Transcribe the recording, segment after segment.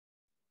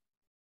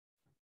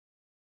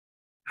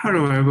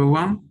Hello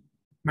everyone,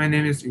 my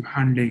name is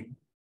Yuhang Lin.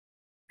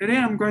 Today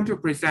I'm going to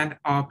present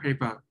our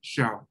paper,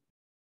 SHIL.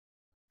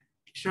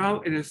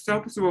 SHIL is a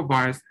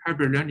self-supervised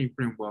hybrid learning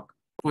framework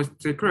for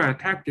secure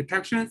attack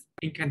detections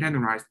in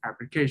containerized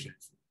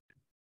applications.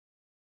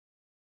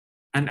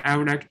 And I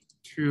would like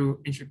to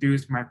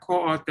introduce my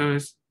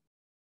co-authors,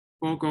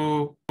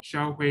 Hugo,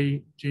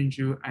 Xiaohui,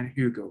 Jingzhu, and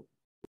Hugo.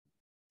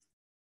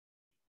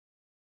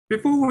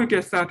 Before we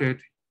get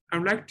started,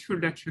 I'd like to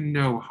let you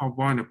know how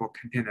vulnerable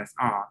containers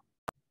are.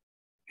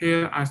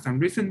 Here are some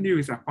recent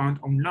news I found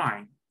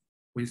online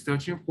when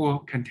searching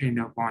for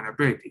container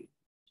vulnerability.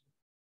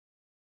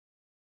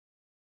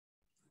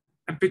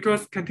 And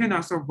because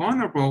containers are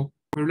vulnerable,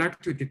 we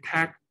like to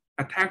detect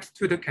attacks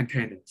to the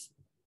containers.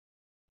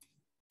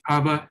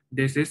 However,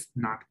 this is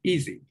not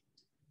easy.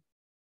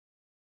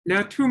 There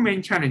are two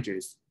main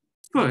challenges.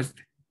 First,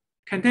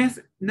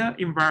 container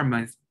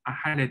environments are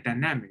highly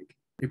dynamic.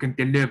 You can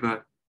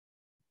deliver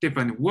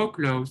different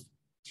workloads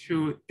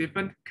to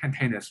different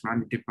containers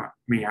running different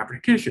main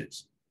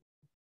applications.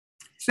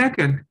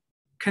 Second,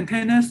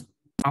 containers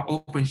are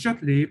often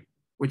short-lived,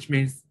 which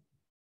means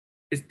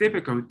it's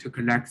difficult to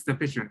collect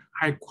sufficient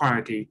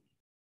high-quality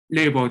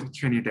labeled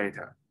training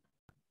data.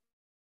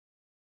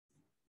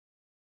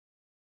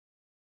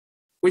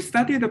 We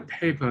studied the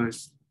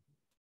papers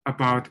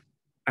about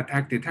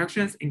attack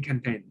detections in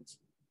containers.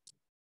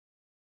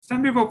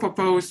 Some people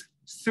propose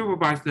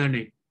supervised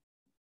learning.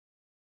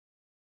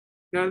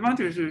 The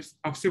advantages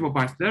of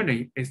supervised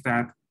learning is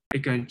that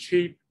it can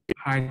achieve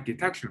high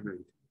detection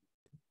rate.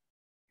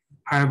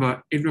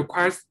 However, it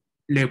requires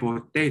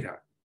labeled data.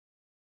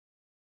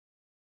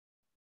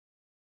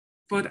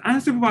 For the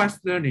unsupervised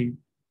learning,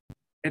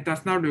 it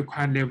does not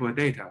require labeled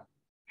data.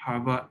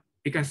 However,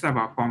 it can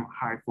suffer from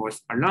high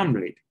false alarm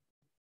rate.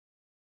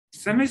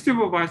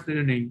 Semi-supervised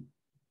learning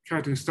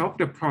tries to solve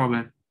the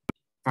problem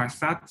by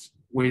start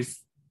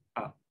with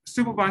a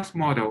supervised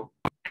model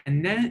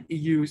and then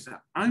use an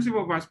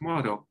unsupervised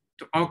model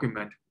to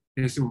augment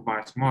the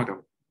supervised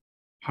model.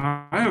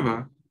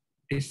 However,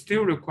 it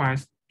still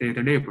requires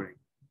data labeling.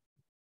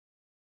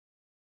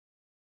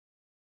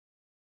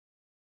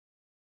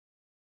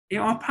 In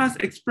our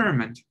past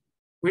experiment,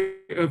 we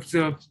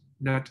observed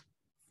that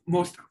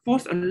most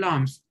false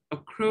alarms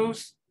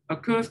occurs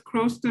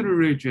close to the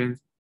region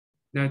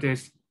that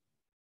is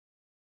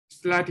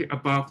slightly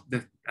above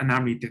the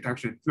anomaly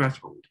detection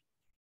threshold.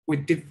 We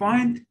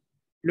defined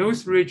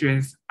those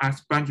regions as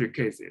boundary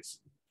cases.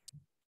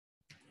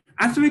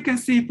 As we can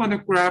see from the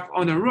graph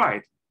on the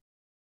right,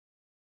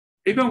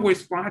 even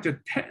with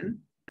 110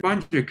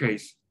 boundary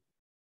cases,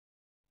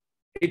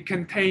 it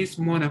contains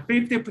more than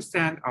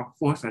 50% of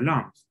false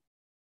alarms.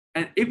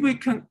 And if we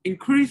can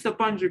increase the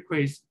boundary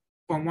case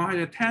from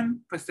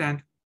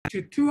 110%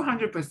 to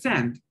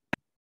 200%,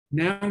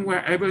 then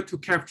we're able to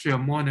capture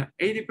more than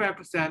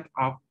 85%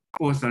 of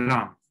false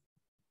alarms.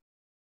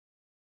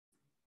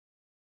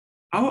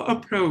 Our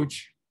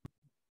approach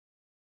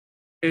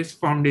is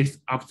from this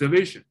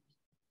observation.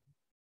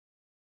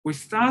 We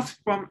start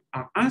from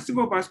an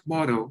unsupervised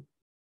model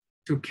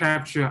to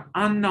capture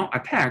unknown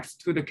attacks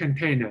to the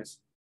containers,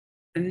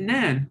 and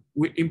then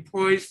we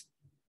employ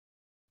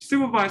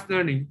supervised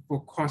learning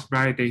for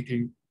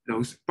cross-validating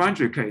those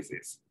boundary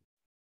cases.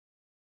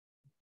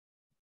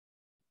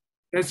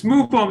 Let's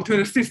move on to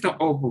the system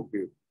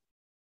overview.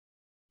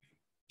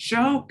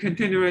 SHIL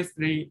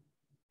continuously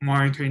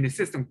monitoring the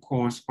system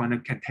calls from the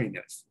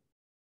containers.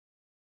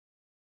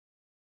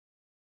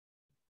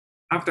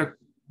 After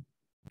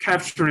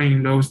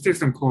capturing those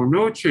system call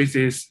road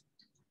traces,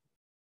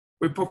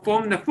 we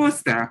perform the first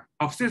step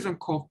of system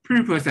call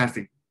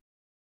preprocessing.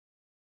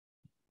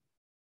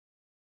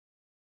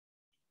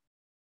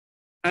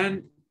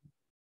 And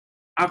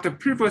after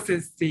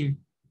preprocessing,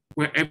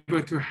 we're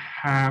able to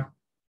have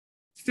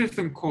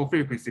system call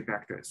frequency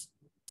vectors.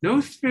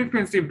 Those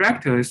frequency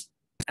vectors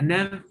are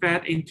then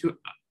fed into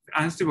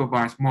an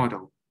unsupervised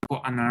model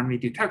for anomaly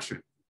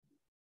detection.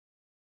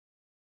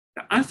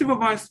 The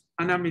unsupervised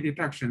anomaly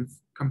detection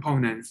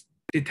components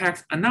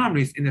detects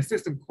anomalies in the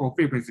system call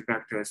frequency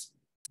vectors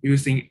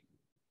using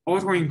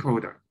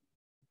autoencoder.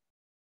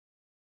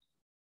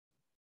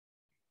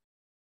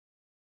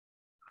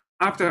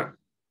 After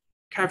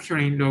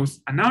capturing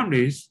those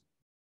anomalies,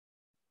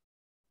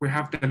 we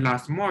have the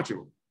last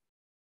module.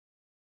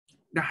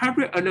 The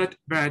hybrid alert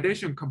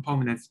validation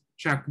components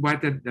check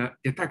whether the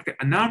detected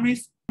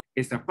anomalies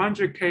is a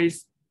boundary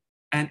case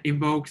and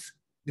invokes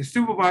the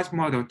supervised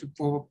model to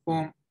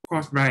perform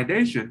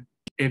cross-validation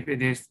if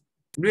it is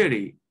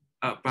really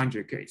a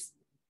boundary case.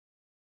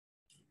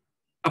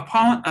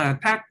 Upon an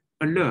attack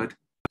alert,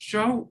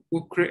 SHIL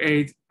will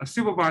create a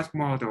supervised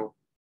model,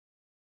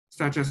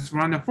 such as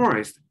random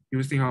forest,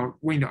 using a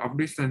window of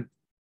recent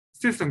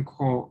system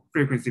call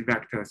frequency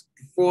vectors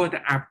before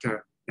and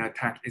after the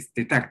attack is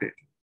detected.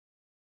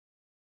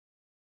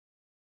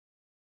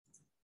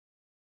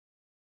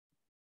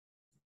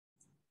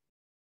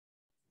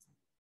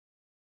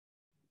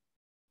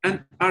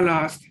 And at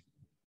last,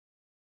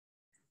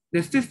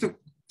 the system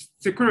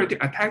security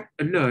attack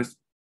alerts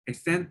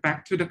is sent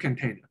back to the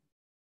container.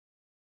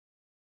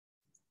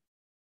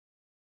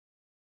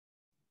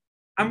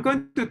 I'm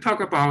going to talk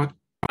about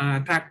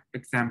an attack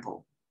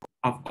example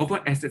of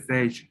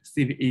OpenSSH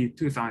CVE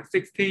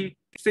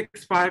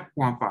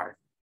 2016-6515.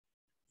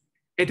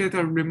 It is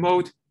a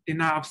remote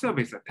denial of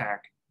service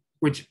attack,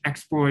 which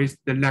exploits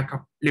the lack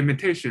of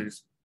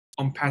limitations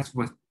on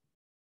password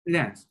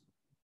length,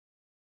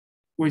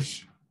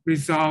 which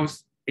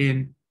results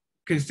in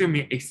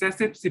consuming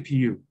excessive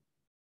CPU.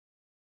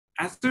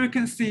 As you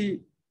can see,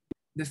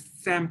 the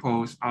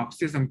samples of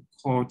system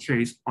call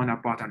trees on the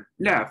bottom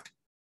left,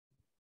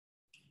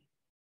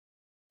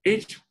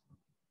 each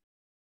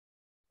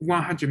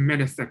 100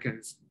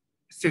 milliseconds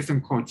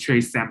system call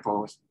trace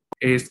samples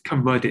is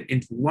converted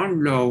into one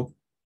row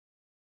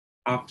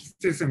of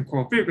system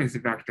call frequency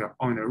vector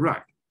on the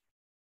right.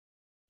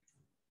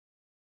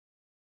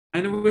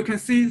 And we can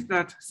see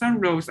that some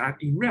rows are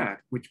in red,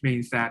 which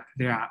means that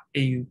they are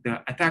in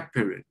the attack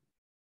period.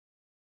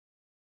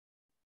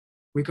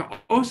 We can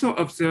also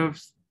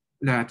observe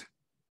that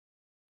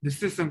the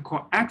system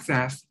call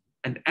access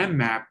and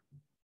mmap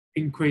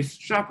increase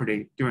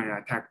sharply during the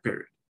attack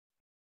period.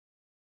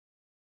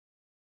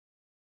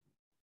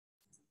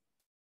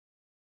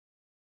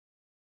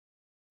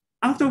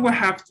 After we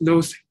have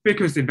those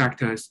frequency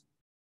vectors,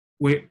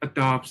 we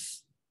adopt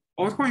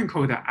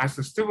autoencoder as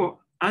a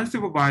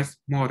unsupervised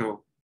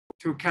model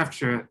to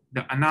capture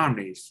the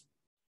anomalies.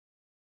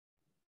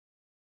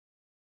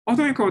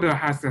 Autoencoder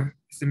has a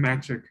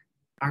symmetric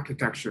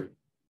architecture,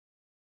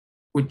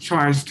 which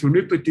tries to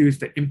reproduce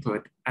the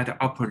input at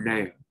the upper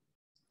layer.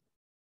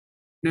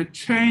 The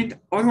trained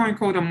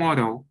autoencoder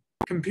model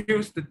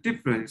computes the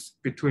difference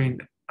between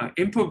an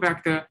input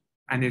vector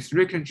and its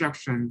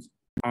reconstruction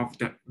of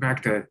the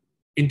vector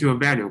into a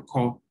value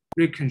called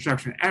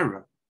reconstruction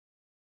error.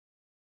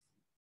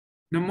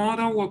 The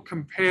model will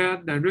compare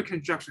the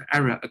reconstruction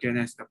error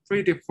against the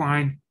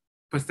predefined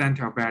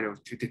percentile value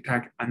to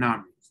detect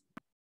anomalies.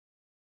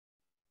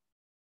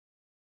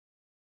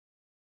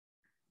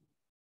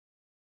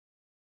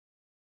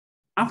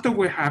 After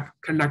we have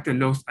collected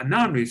those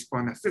anomalies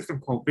from the system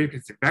call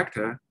frequency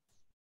vector,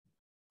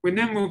 we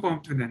then move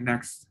on to the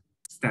next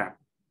step.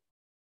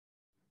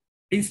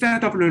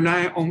 Instead of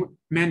relying on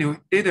manual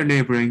data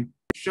labeling,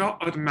 SHIL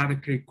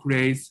automatically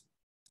creates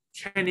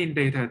training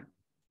data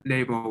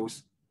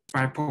labels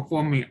by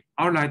performing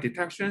outlier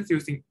detections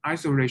using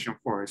isolation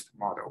forest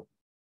model.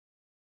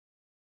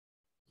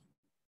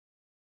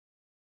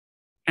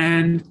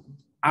 And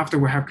after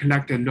we have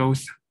collected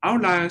those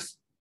outliers,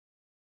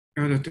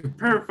 in order to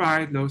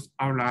purify those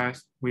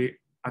outliers, we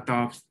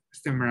adopt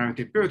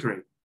similarity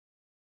filtering.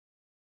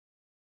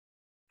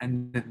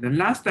 And then the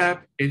last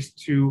step is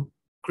to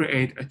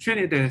create a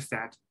training data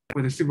set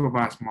for the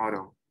supervised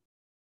model.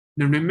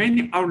 The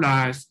remaining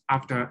outliers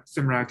after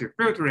similarity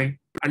filtering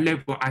are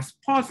labeled as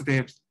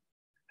positives,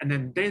 and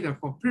then data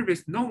for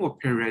previous normal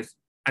periods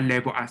are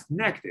labeled as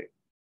negative.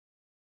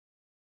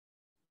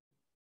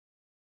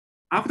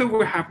 After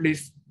we have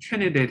this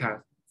training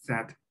data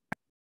set,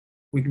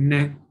 we can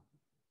then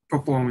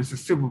perform the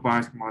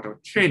supervised model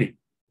training.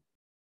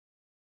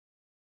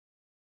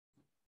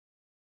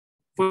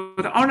 For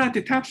the outlier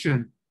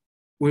detection,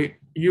 we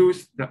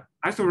use the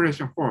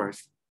isolation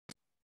forest.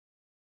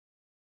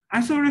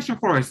 Isolation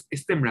forest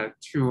is similar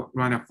to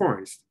random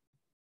forest,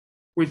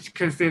 which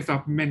consists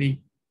of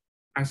many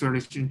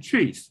isolation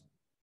trees.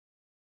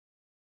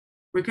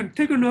 We can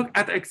take a look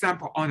at the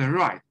example on the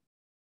right.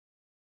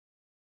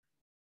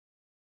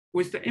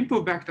 With the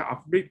input vector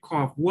of read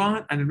call of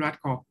 1 and write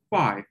call of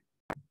 5,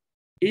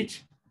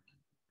 each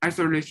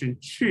isolation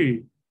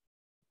tree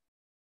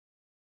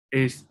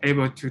is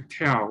able to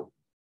tell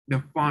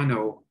the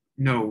final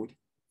node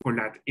for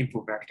that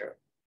input vector.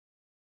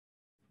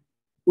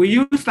 We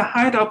use the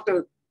height of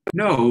the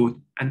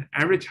node and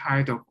average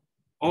height of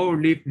all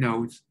leaf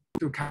nodes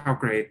to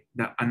calculate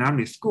the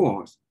anomaly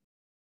scores.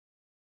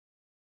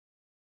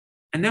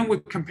 And then we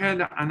compare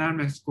the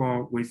anomaly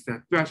score with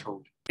the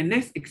threshold. In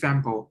this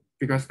example,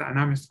 because the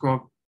anomaly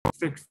score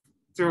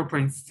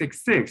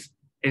 0.66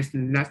 is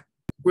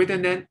greater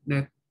than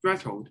the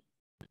threshold,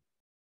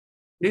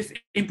 this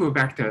input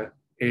vector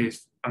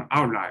is an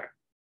outlier.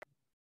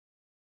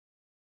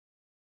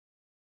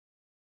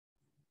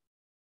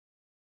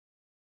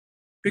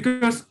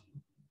 Because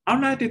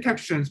outlier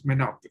detections may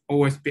not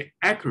always be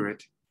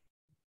accurate,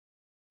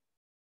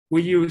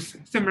 we use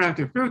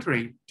similarity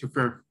filtering to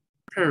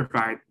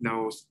verify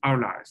those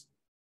outliers.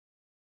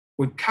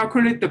 We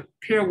calculate the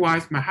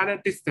pairwise Manhattan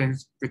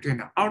distance between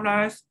the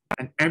outliers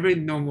and every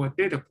normal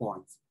data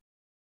point.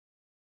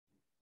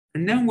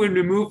 And then we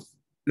remove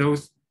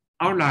those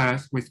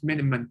outliers with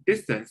minimum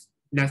distance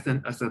less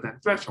than a certain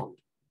threshold.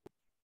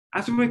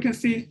 As we can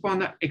see from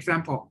the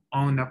example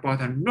on the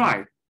bottom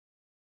right,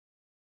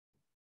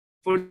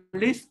 for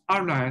these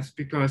outliers,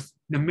 because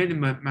the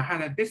minimum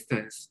Manhattan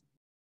distance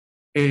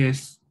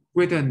is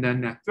greater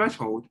than the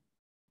threshold,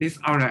 this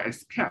outlier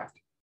is kept.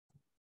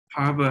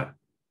 However,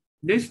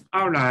 these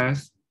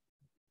outliers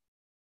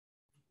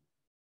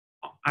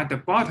at the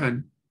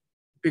bottom,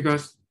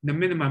 because the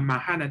minimum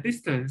Manhattan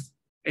distance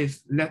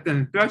is less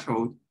than the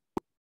threshold,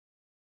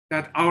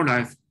 that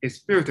outlier is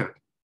filtered.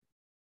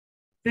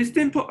 This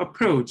simple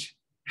approach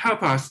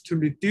helps us to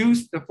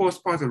reduce the false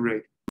positive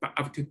rate by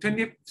up to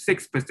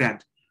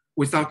 26%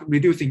 without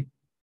reducing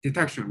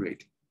detection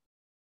rate.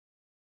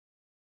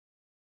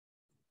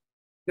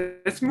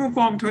 Let's move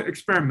on to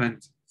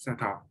experiment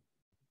setup.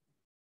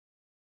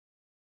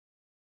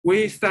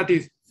 We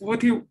studied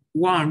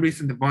 41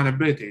 recent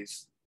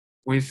vulnerabilities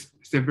with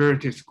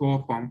severity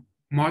score from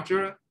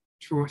moderate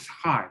to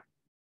high.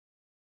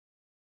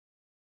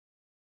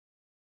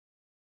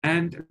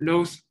 And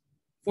those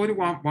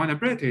 41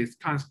 vulnerabilities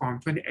comes from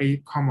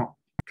 28 common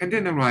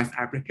containerized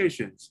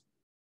applications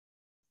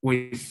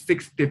with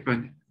 6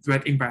 different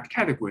threat impact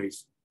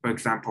categories. For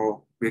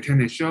example,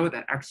 retain and show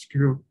and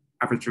execute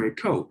arbitrary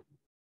code.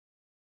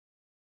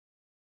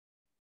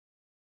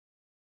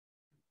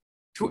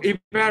 To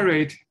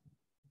evaluate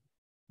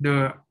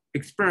the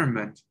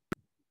experiment,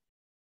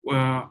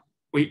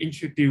 we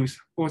introduce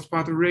false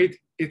positive rate,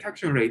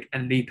 detection rate,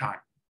 and lead time.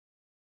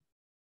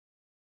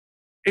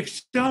 If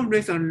SHIL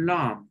raises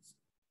alarms,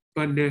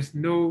 but there's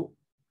no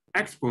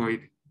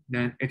exploit,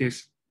 then it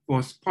is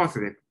false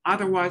positive.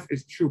 Otherwise,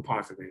 it's true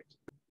positive.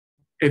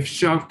 If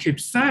SHIL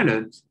keeps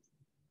silent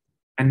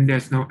and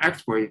there's no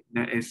exploit,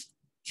 then it's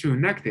true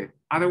negative.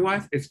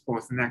 Otherwise, it's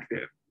false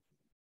negative.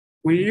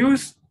 We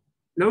use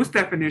those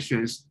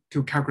definitions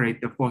to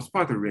calculate the false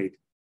positive rate.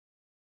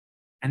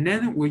 And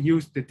then we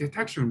use the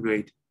detection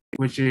rate,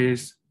 which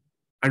is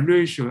a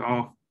ratio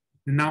of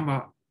the number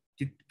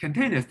of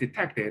containers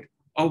detected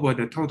over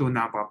the total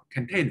number of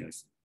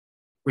containers,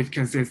 which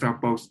consists of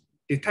both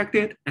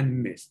detected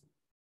and missed.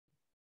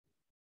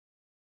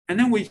 And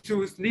then we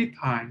choose lead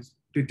times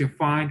to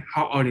define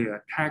how early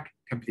an attack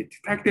can be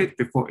detected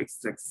before it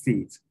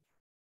succeeds.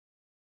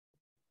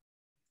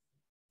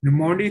 The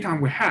more lead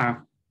time we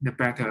have, the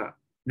better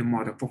the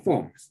model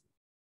performs.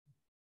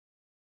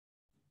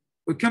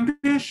 We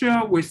compare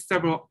SHIL with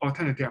several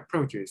alternative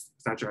approaches,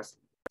 such as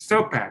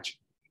self-patch.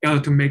 In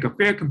order to make a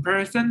fair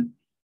comparison,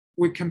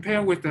 we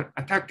compare with the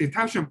attack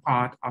detection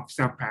part of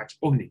self-patch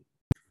only.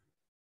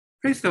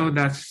 Please note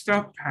that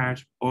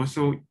self-patch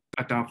also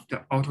adopts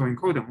the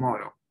autoencoder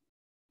model.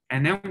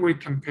 And then we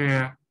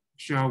compare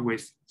SHIL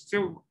with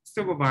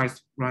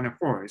supervised random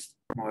forest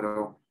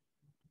model,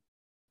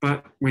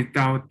 but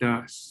without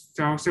the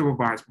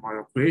self-supervised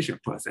model creation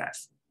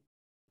process.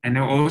 And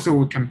then also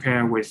we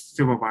compare with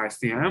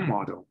supervised CNN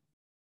model.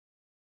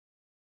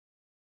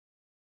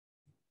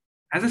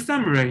 As a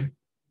summary,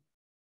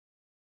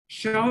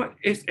 SHIL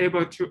is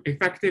able to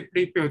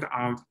effectively build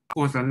out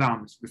false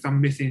alarms without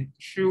missing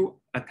true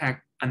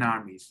attack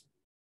anomalies.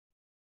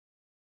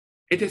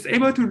 It is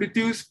able to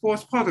reduce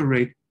false positive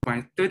rate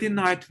by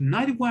 39 to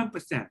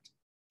 91%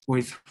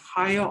 with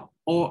higher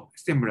or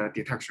similar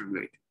detection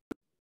rate.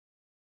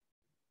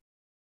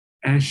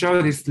 And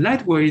SHIL is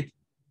lightweight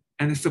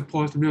and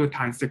supports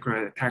real-time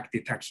secret attack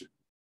detection.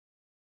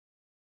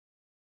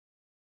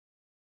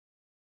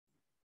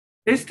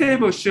 This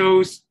table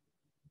shows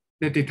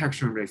the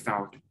detection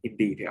result in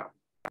detail.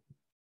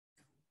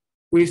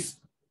 With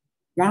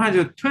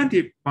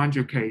 120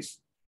 boundary case,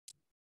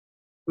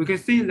 we can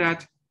see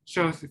that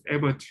SHIL is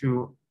able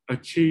to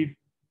achieve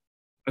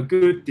a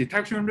good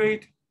detection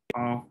rate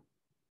of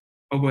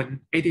over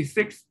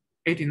 86,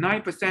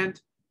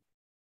 89%,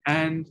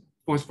 and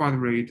false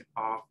positive rate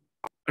of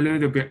a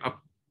little bit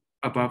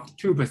above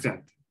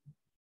 2%.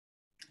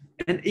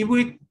 And if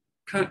we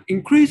can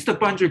increase the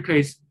boundary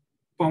case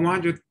from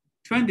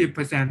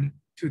 120%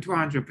 to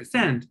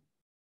 200%,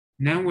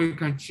 then we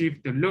can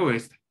achieve the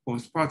lowest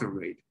false positive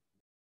rate.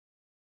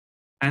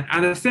 And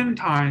at the same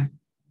time,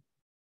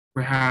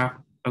 we have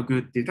a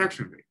good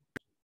detection rate.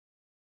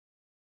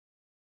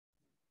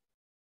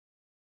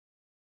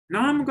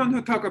 Now I'm going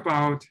to talk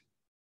about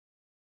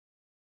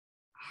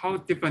how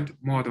different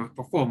models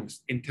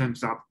performs in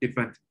terms of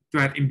different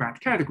threat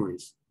impact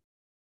categories.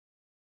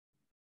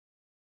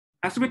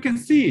 As we can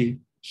see,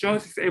 SHIL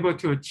is able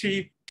to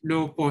achieve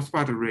low false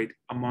positive rate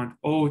among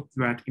all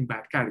threat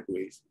impact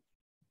categories.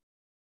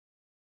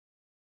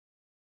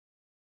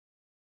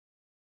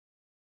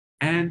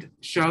 And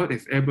SHIL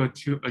is able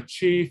to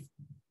achieve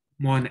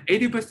more than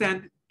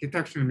 80%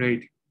 detection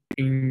rate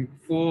in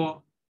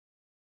 4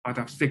 out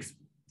of 6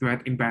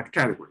 threat impact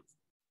categories.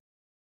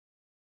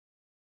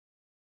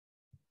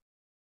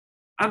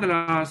 And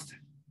last,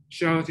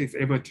 SHIL is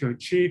able to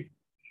achieve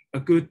a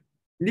good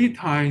lead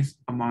times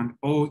among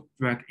all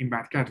threat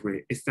impact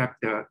categories except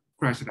the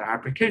crashed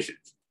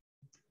applications.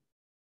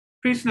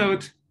 Please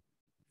note,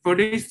 for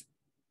these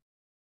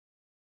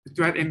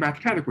threat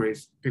impact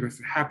categories, because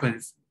it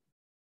happens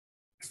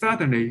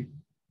suddenly,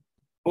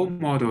 all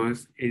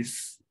models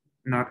is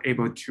not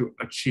able to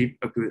achieve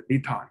a good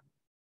lead time.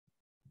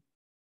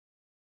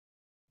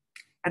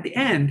 At the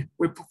end,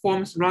 we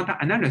perform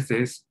runtime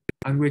analysis,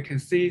 and we can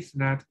see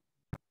that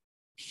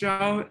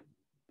SHIL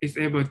is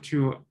able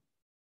to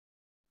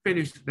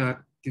finish the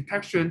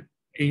detection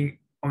in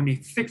only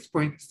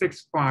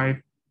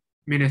 6.65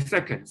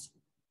 milliseconds.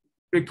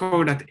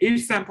 Recall that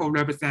each sample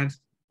represents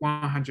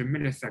 100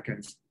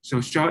 milliseconds,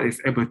 so SHIL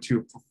is able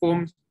to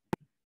perform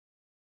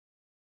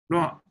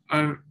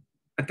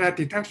attack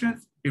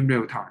detections in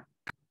real time.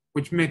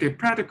 which made it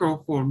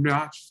practical for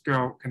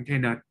large-scale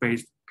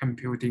container-based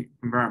computing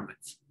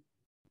environments.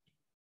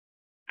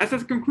 As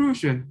a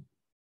conclusion,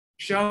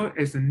 SHIL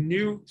is a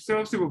new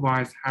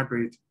self-supervised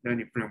hybrid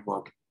learning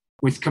framework,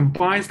 which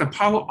combines the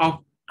power of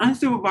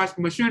unsupervised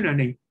machine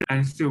learning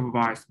and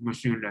supervised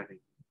machine learning.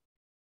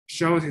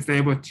 SHIL is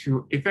able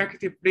to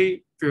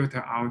effectively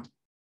filter out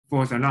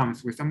false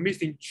alarms with some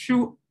missing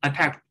true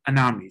attack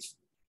anomalies.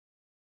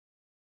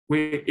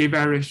 We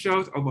evaluate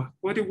SHIL's over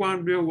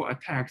 41 real-world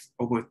attacks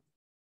over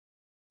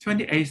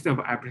 28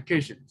 server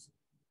applications.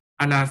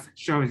 And thus,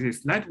 SHIL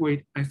is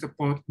lightweight and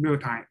support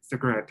real-time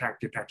security attack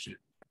detection.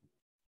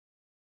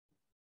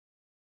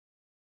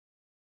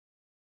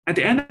 At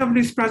the end of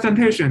this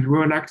presentation, we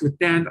would like to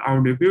thank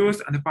our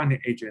reviewers and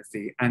funding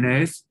agency,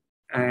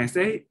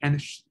 NSA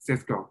and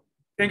Cisco.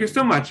 Thank you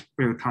so much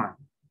for your time.